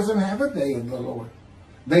era doesn't have a day of the Lord.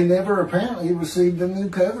 They never apparently received the new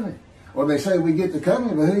covenant. Or they say we get the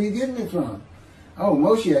covenant, but who are you getting it from? Oh,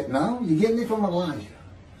 Moshiach. No, you're getting it from Elijah.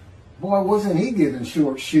 Boy, wasn't he given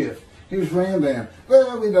short shift. Here's Rambam.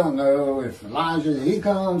 Well, we don't know if Elijah, he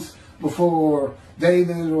comes before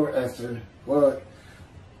David or after what.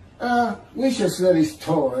 We should study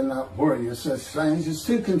Torah and not worry of such things. It's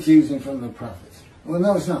too confusing from the prophets. Well,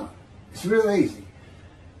 no, it's not. It's real easy.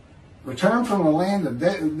 Return from a land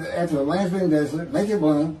after the land's been desolate, make it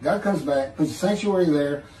bloom. God comes back, puts a sanctuary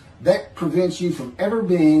there. That prevents you from ever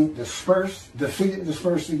being dispersed, defeated,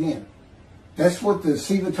 dispersed again. That's what the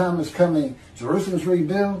seed of time is coming. Jerusalem's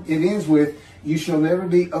rebuilt. It ends with, you shall never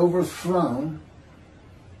be overthrown.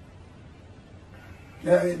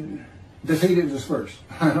 defeated, dispersed.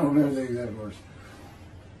 I don't remember the exact verse.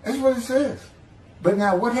 That's what it says. But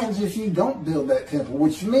now what happens if you don't build that temple?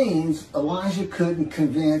 Which means Elijah couldn't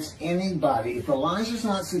convince anybody. If Elijah's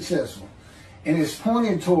not successful, and it's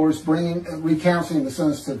pointed towards recounseling the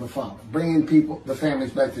sons to the father, bringing the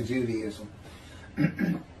families back to Judaism,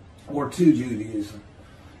 or to Judaism.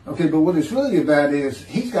 Okay, but what it's really about is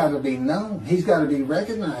he's got to be known. He's got to be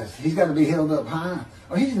recognized. He's got to be held up high.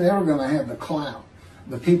 Or he's never going to have the clout,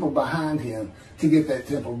 the people behind him to get that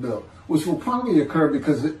temple built, which will probably occur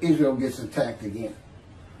because Israel gets attacked again,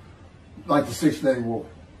 like the 6-day war.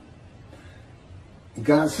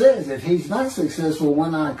 God says if he's not successful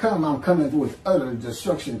when I come, I'm coming with utter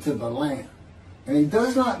destruction to the land. And he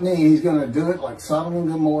does not mean he's going to do it like Sodom and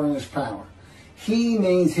Gomorrah in his power. He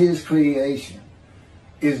means his creation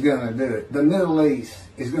is going to do it. The Middle East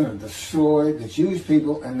is going to destroy the Jewish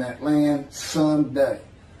people and that land someday.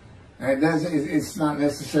 And it's not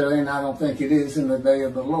necessarily, and I don't think it is in the day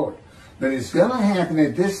of the Lord. But it's going to happen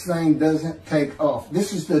if this thing doesn't take off.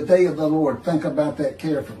 This is the day of the Lord. Think about that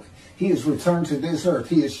carefully. He has returned to this earth.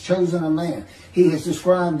 He has chosen a man. He has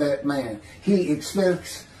described that man. He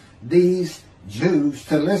expects these Jews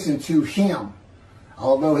to listen to him.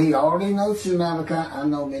 Although he already knows in Malachi, I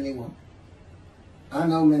know many won't. I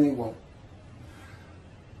know many won't.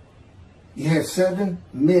 You have 7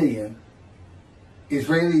 million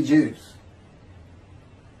Israeli Jews.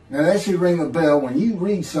 Now that should ring a bell when you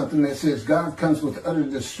read something that says God comes with utter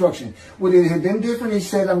destruction. Would it have been different? He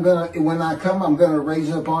said, when I come, I'm going to raise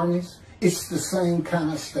up armies. It's the same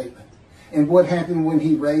kind of statement. And what happened when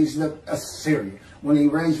he raised up Assyria? When he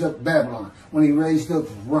raised up Babylon? When he raised up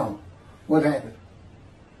Rome? What happened?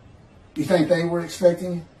 You think they were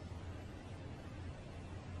expecting it?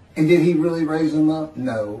 And did he really raise them up?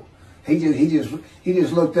 No. He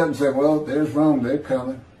just looked up and said, well, there's Rome. They're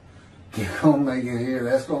coming. They're going to make it here.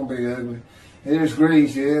 That's going to be ugly. There's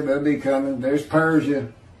Greece. Yeah, they'll be coming. There's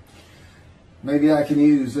Persia. Maybe I can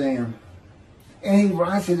use them. And he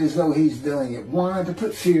writes it as though he's doing it. Why? To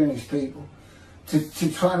put fear in his people.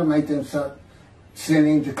 To try to make them start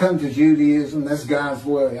sinning. To come to Judaism. That's God's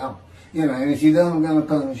way. And if you don't, I'm going to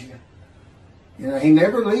punish you. He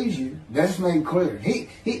never leaves you. That's made clear.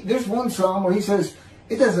 There's one psalm where he says,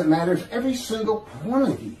 it doesn't matter if every single one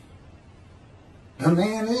of you, the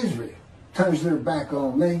man Israel, turns their back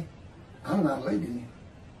on me, I'm not leaving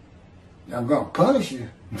you. I'm going to punish you,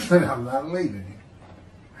 but I'm not leaving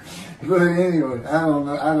you. But anyway, I don't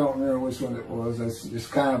know. I don't remember which one it was. That's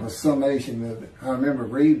just kind of a summation of it. I remember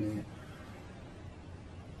reading it.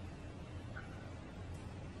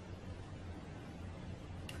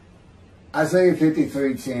 Isaiah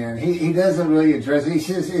 53:10, he doesn't really address it. He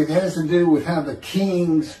says it has to do with how the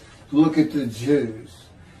kings look at the Jews.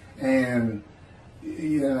 And,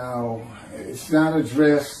 it's not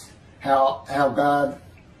addressed how God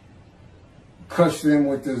crushed them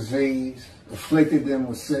with disease, afflicted them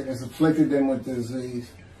with sickness, afflicted them with disease.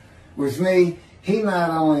 With me, he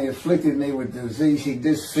not only afflicted me with disease, he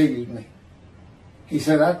disfigured me. He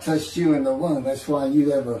said, I touched you in the womb. That's why you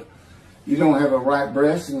don't have a right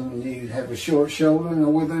breast, and you have a short shoulder and a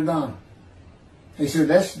withered arm. He said,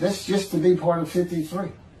 that's just to be part of 53.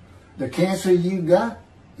 The cancer you got,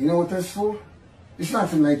 you know what that's for? It's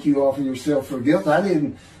not to make you offer yourself for guilt. I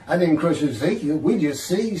didn't crush Ezekiel. We just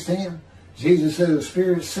seized him. Jesus said, the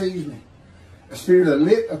Spirit seized me. The Spirit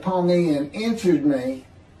lit upon me and entered me,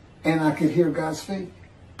 and I could hear God speak.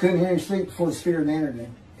 Couldn't hear him speak before the Spirit entered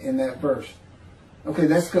him in that verse. Okay,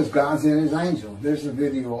 that's because God's in his angel. There's a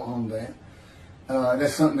video on that.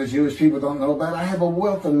 That's something the Jewish people don't know about. I have a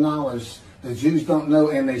wealth of knowledge the Jews don't know,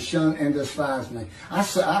 and they shun and despise me. I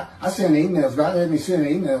send emails. God had me send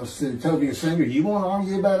emails to Toby Singer. You want to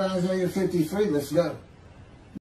argue about Isaiah 53? Let's go.